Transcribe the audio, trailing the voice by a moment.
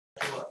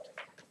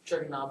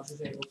trigonometry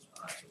tables.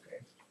 Oh, that's okay.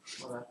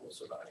 Well, that will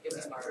survive. Get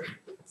me smarter.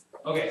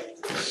 Okay.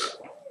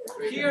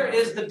 Here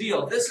is the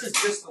deal. This is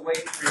just the way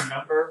to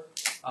remember.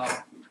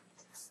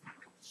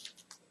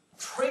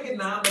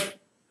 Trigonometry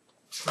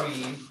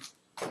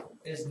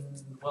is,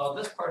 well,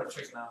 this part of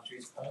trigonometry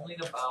is only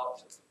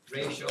about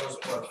ratios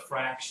or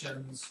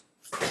fractions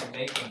and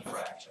making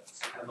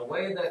fractions. And the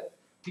way that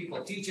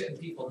people teach it and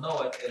people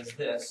know it is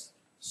this.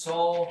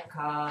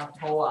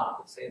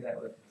 SOHCAHTOA. Say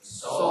that with me.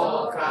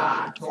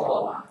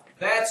 SOHCAHTOA.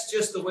 That's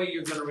just the way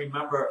you're going to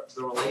remember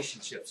the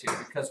relationships here.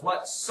 Because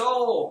what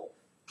SO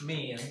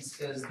means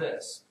is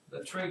this.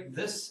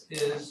 This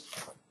is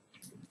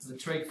the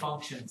trig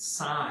function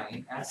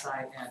sine,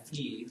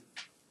 S-I-N-E,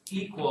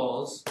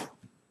 equals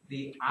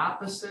the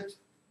opposite.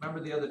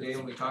 Remember the other day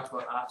when we talked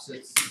about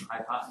opposites,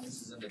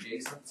 hypotenuses, and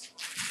adjacents?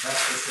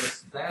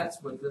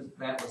 That's what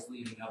that was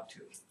leading up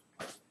to.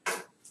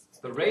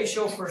 The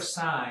ratio for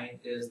sine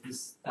is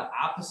the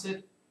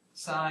opposite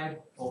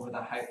side over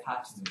the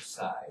hypotenuse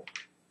side.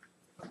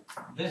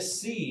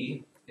 This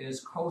C is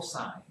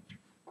cosine.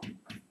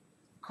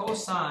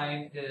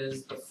 Cosine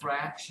is the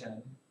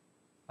fraction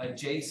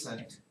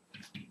adjacent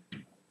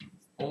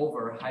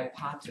over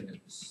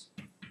hypotenuse.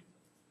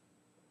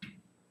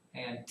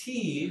 And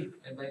T,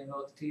 anybody know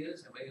what the T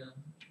is?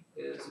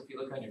 Is if you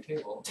look on your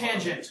table.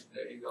 Tangent.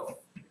 There you go.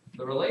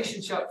 The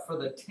relationship for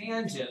the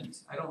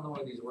tangent, I don't know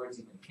where these words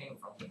even came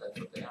from, but that's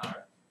what they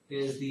are,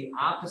 is the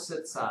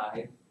opposite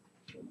side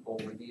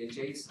over the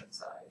adjacent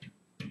side.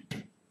 So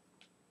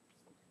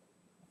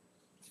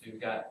you've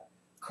got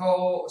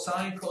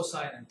sine,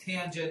 cosine, and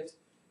tangent.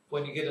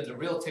 When you get into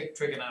real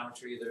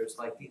trigonometry, there's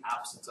like the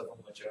opposites of them,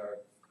 which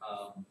are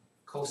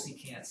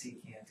cosecant,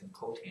 secant, and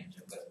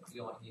cotangent. But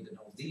you don't need to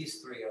know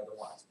these three are the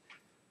ones.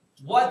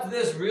 What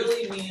this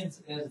really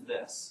means is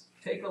this.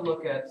 Take a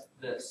look at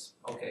this.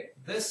 Okay,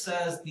 this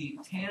says the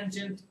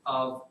tangent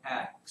of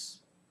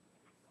x.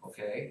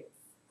 Okay.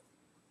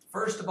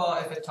 First of all,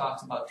 if it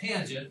talks about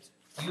tangent,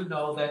 you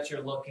know that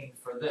you're looking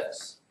for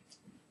this.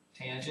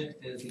 Tangent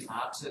is the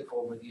opposite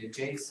over the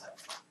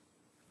adjacent.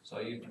 So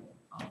you can,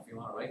 if you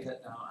want to write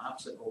that down,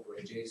 opposite over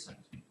adjacent.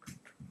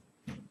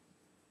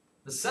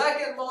 The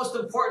second most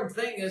important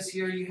thing is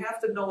here, you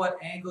have to know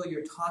what angle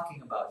you're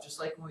talking about. Just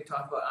like when we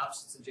talk about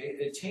opposites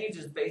adjacent, it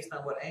changes based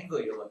on what angle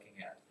you're looking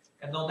at.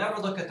 And they'll never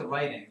look at the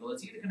right angle.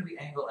 It's either going to be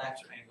angle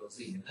X or angle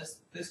Z. In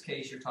this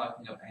case, you're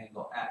talking of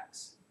angle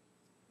X.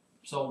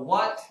 So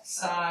what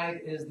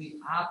side is the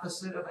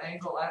opposite of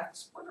angle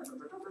X?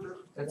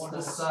 It's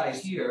this side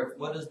here.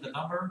 What is the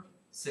number?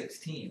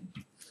 16.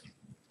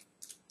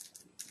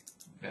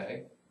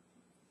 Okay.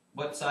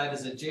 What side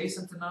is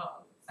adjacent to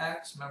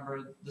X?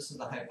 Remember, this is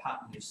the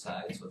hypotenuse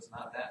side, so it's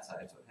not that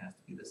side, so it has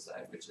to be this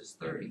side, which is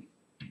 30.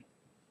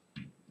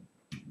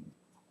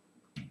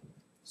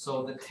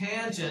 So the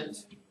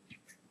tangent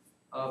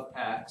of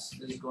X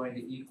is going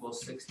to equal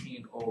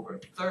 16 over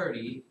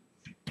 30.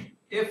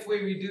 If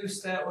we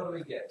reduce that, what do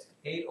we get?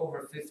 8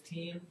 over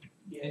 15.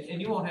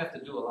 And you won't have to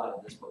do a lot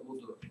of this, but we'll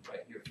do it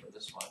right here for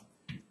this one.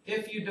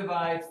 If you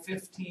divide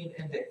 15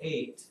 into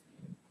 8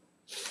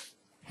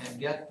 and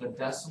get the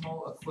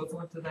decimal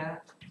equivalent to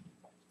that,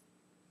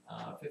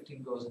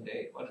 15 goes into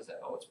 8. What is that?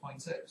 Oh, it's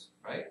 0.6,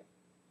 right?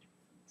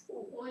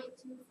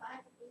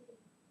 0.25.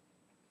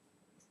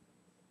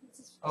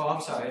 Oh, I'm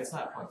sorry, it's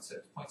not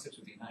 0.6. 0.6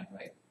 would be 9,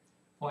 right?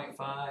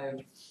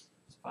 0.5,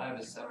 5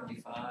 is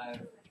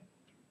 75.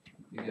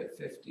 You get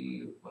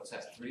 50, what's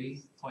that,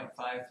 3?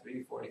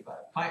 0.53, 45.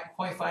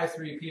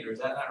 0.53 Peter, is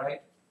that not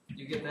right?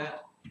 You get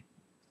that?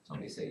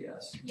 Somebody say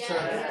yes.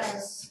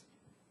 Yes.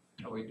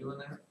 Are we doing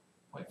that?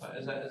 0.5,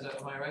 is that,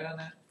 am I right on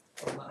that?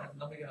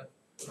 Let me go.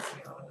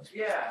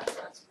 Yeah,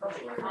 that's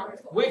probably right.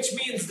 Which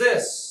means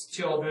this,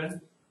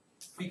 children,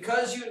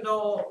 because you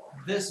know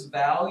this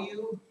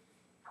value,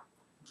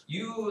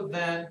 you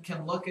then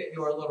can look at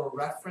your little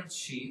reference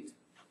sheet,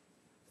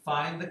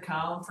 find the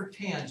column for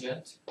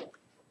tangent,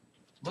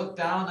 look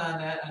down on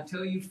that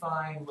until you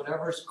find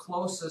whatever's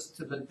closest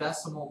to the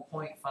decimal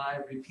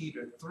 0.5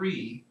 repeater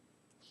 3.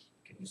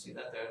 Can you see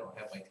that there? I don't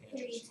have my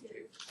tangent sheet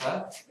here.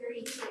 Huh?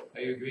 32.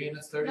 Are you agreeing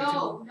it's 32?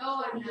 No, I'm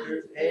not.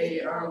 There's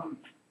a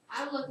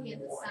I'm looking at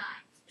the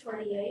sign.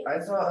 28. I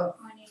saw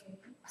 28.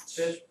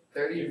 just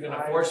 35. You're going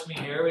to force me.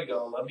 Here we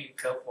go. Let me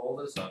pull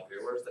this up here.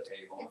 Where's the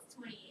table? It's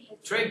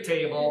 28. Trig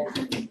table. I was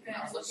looking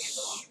at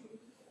the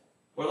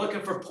We're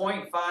looking for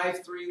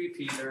 0.53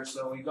 repeater,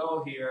 so we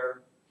go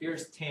here.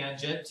 Here's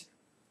tangent.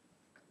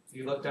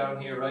 You look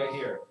down here, right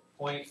here,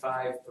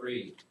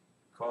 0.53.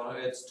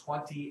 It's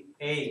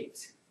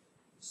 28.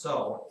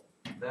 So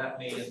that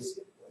means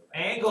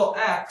angle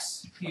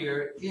X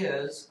here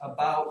is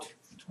about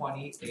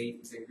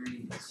 28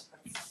 degrees.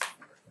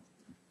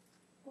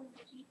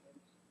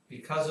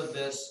 Because of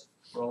this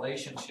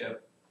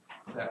relationship,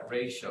 that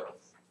ratio.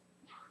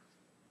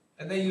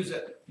 And they use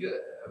it,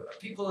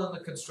 people in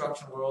the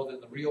construction world, in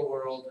the real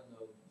world, in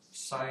the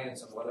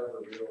science and whatever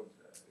real,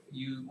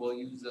 you will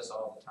use this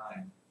all the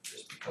time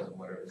just because of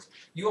where it is.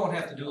 You won't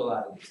have to do a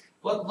lot of these.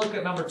 Look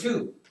at number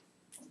 2.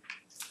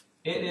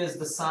 It is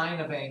the sine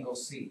of angle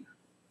C.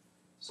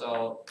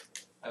 So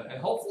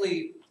And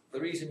hopefully the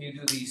reason you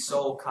do the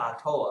so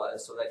katoa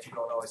is so that you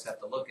don't always have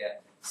to look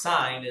at.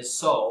 Sine is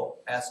so,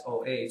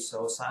 S-O-H,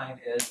 so sine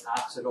is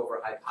opposite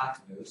over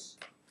hypotenuse.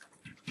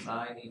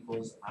 Sine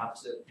equals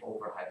opposite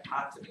over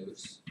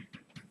hypotenuse.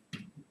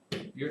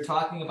 You're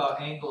talking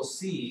about angle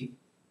C.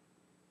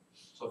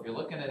 So if you're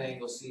looking at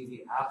angle C,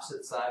 the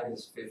opposite side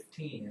is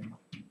 15.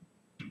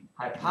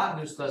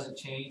 Hypotenuse doesn't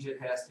change, it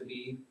has to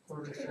be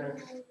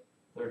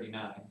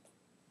 39.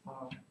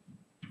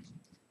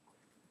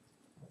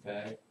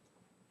 Okay.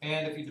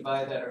 And if you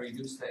divide that or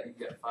reduce that, you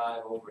get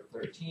 5 over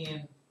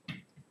 13.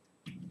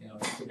 You know,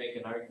 you could make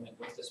an argument,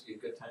 would this be a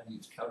good time to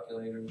use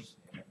calculators?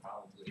 Yeah,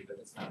 probably, but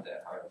it's not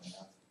that hard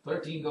enough.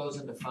 13 goes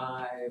into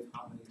 5,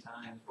 how many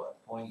times? What,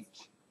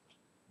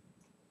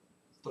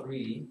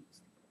 0.3,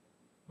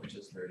 which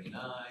is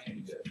 39.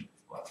 You get,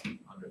 what,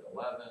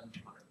 111,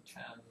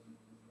 110.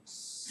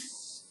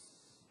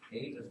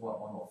 8 is what,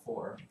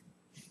 104.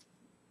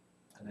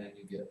 And then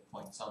you get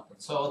point something.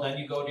 So then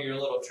you go to your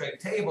little trig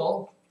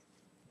table,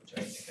 which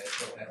I think I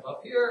still have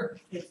up here.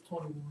 It's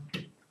 21.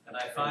 And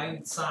I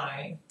find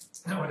sine.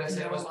 What did I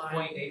say? It was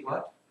 0.8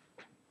 what?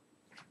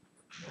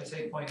 Did I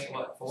say 0.8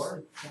 what?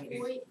 4?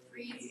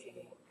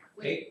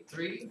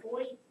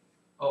 8.3?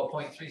 Oh,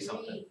 0.3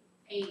 something.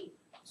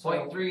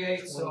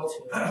 0.38. So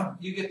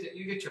you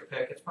get your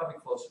pick. It's probably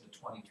closer to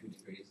 22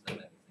 degrees than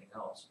anything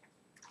else.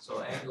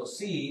 So angle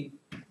C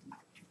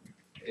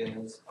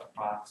is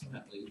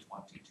approximately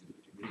 22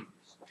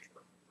 degrees.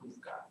 Who's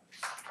got it?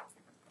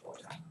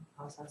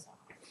 How's that sound?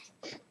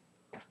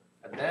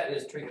 And that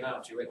is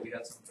trigonometry. Wait, we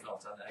got something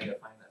else on that. I gotta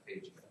find that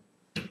page again.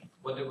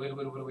 What do we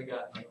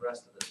got on the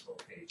rest of this whole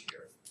page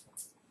here?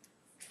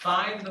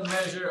 Find the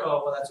measure.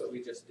 Oh, well, that's what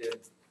we just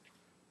did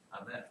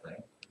on that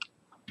thing.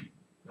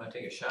 You want to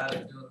take a shot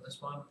at doing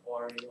this one,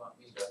 or do you want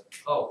me to?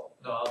 Oh,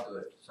 no, I'll do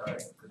it. Sorry,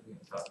 because we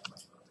didn't talk too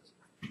much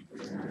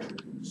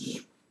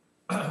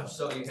about this.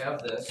 So you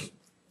have this,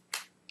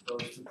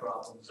 those two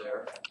problems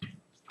there.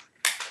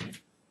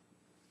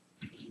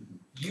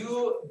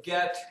 You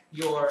get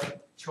your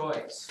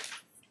choice.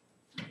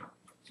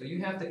 So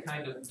you have to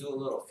kind of do a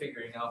little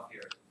figuring out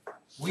here.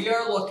 We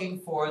are looking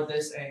for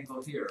this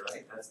angle here,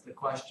 right? That's the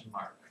question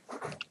mark.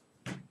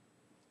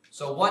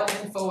 So what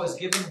info is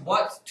given?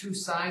 What two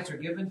sides are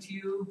given to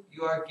you?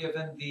 You are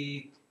given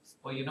the,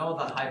 well, you know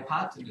the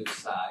hypotenuse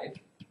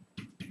side,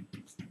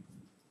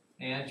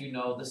 and you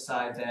know the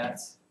side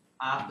that's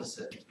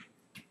opposite.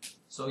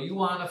 So you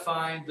want to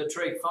find the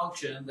trig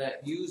function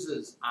that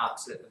uses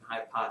opposite and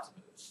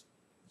hypotenuse.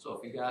 So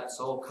if you got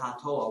so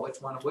katoa,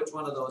 which one of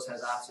those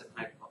has opposite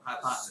and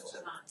hypotenuse?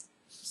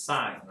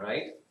 Sine,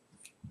 right?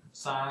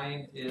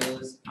 Sine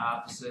is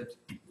opposite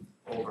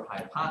over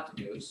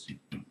hypotenuse.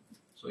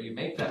 So you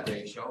make that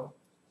ratio.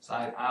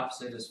 Side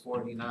opposite is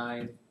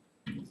 49.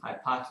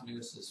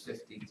 Hypotenuse is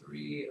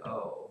 53.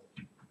 Oh,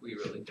 we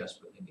really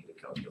desperately need a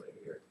calculator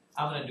here.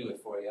 I'm going to do it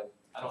for you.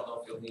 I don't know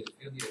if you'll need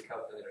a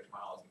calculator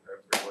tomorrow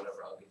or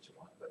whatever. I'll get you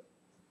one. But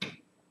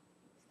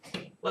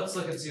let's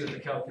look and see what the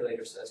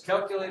calculator says.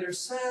 Calculator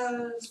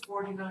says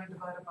 49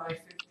 divided by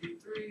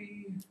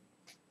 53.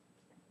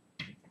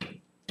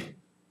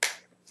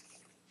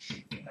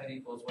 That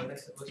equals what?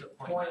 Was it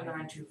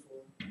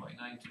 0.924.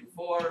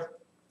 0.924.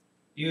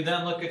 You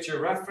then look at your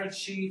reference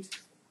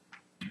sheet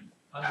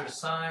under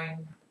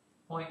sine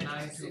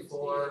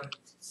 0.924.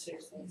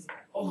 60.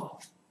 Oh.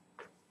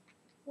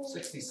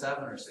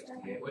 67 or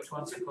 68. Which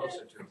one's it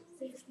closer to?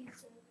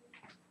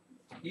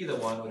 Either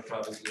one would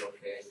probably be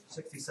okay.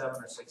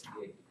 67 or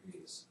 68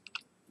 degrees.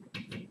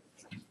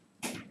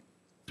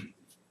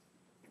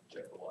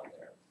 Check the one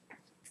there.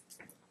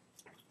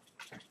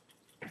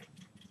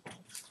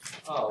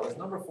 Oh, is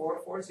number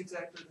 4? 4 is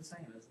exactly the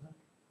same, isn't it?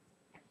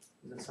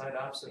 Is it side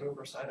opposite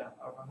over side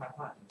over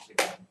hypotenuse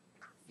again?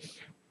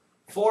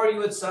 4 you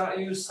would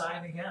use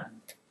sine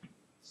again.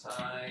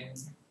 Sine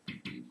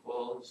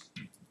equals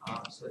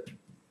opposite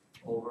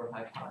over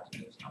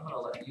hypotenuse. I'm going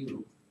to let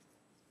you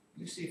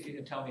see if you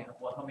can tell me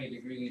how many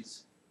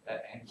degrees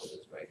that angle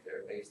is right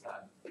there based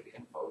on the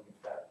info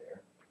you've got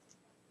there.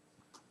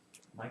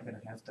 Am I going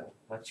to have to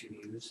let you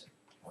use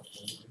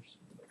calculators?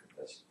 Look at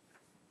this.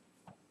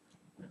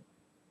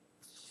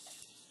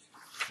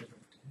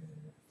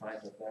 Find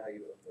the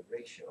value of the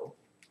ratio.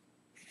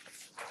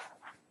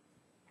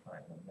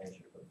 Find the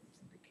measure of the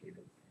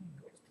indicated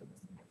angles to the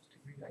nearest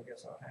degree. I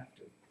guess I'll have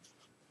to.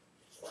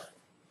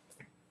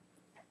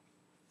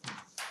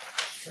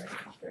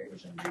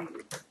 Strange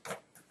indeed.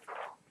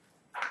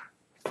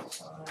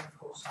 Sine,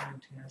 cosine,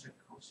 tangent,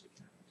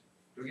 cosecant.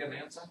 Do we get an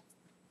answer?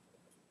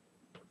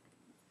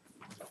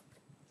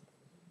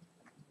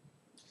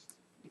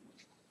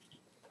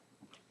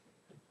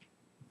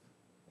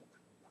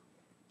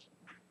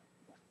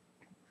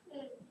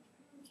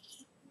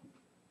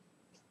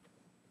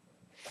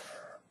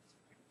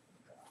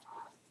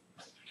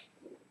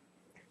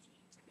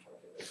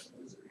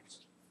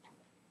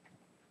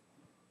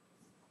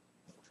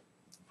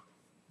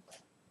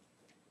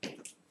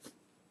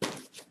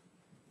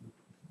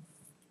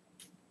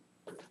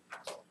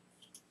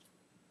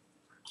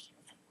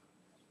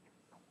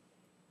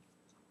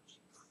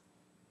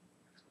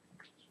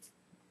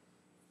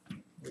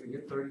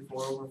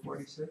 34 over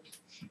 46?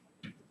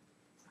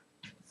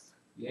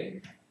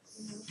 Yay.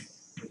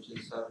 Which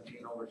is 17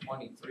 over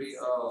 23.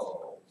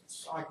 Oh,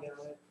 I got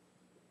it.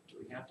 do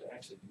we have to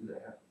actually do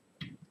that?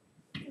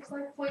 It's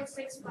like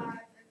 0.65.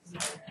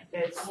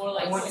 It's More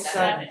like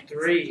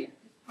 0.73.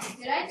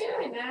 Did I do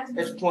my math?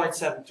 It's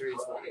 0.73 is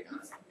what I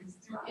got.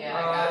 Yeah,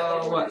 I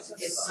got it. What?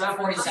 It's 7,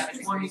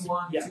 47.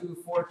 21, Yeah. 2,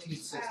 14,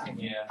 16.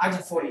 Yeah. I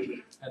got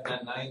 48. And then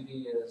 90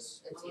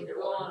 is. It's either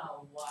one.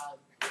 Oh, wow.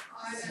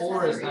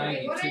 4 is Wait,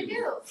 what'd I 92.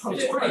 do?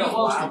 It's pretty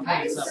close to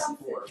I did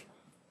 0.74.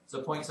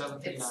 So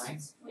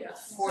 0.739? Yeah.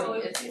 40,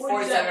 it's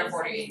 47 or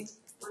 48.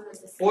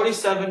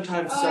 47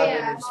 times Oh 7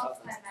 yeah, is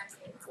multiply that.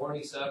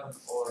 47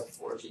 or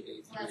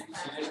 48. So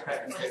just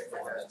kind of pick the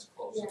one that's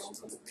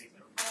closest.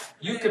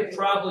 You could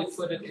probably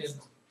put it in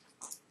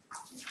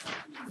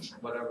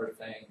whatever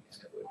thing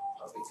and it would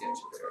probably get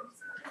you there.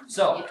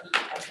 So,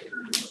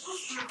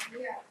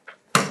 Yeah.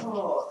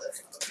 Oh,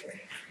 that's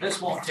okay. this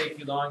won't take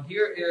you long.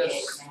 Here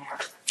is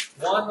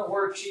one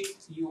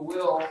worksheet. You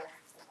will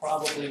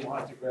probably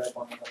want to grab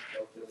one of the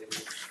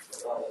calculators.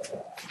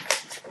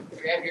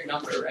 Grab your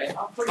number, right?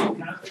 I'm pretty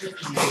confident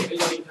in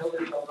your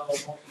availability, although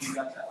most of you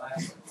got that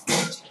last one.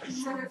 I'm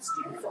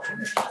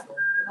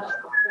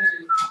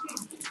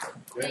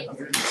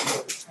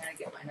trying to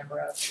get my number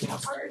out. So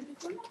start.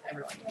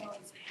 Everyone.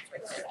 It's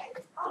right there.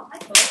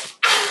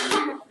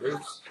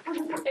 Bruce,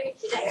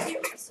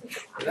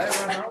 did I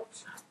run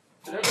out?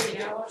 Did everybody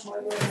have one? Why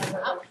do I have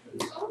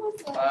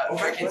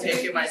that? I can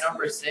take it my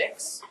number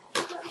 6.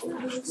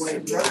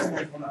 Wait, brother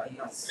has one of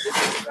these.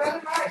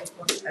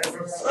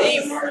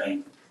 Steve.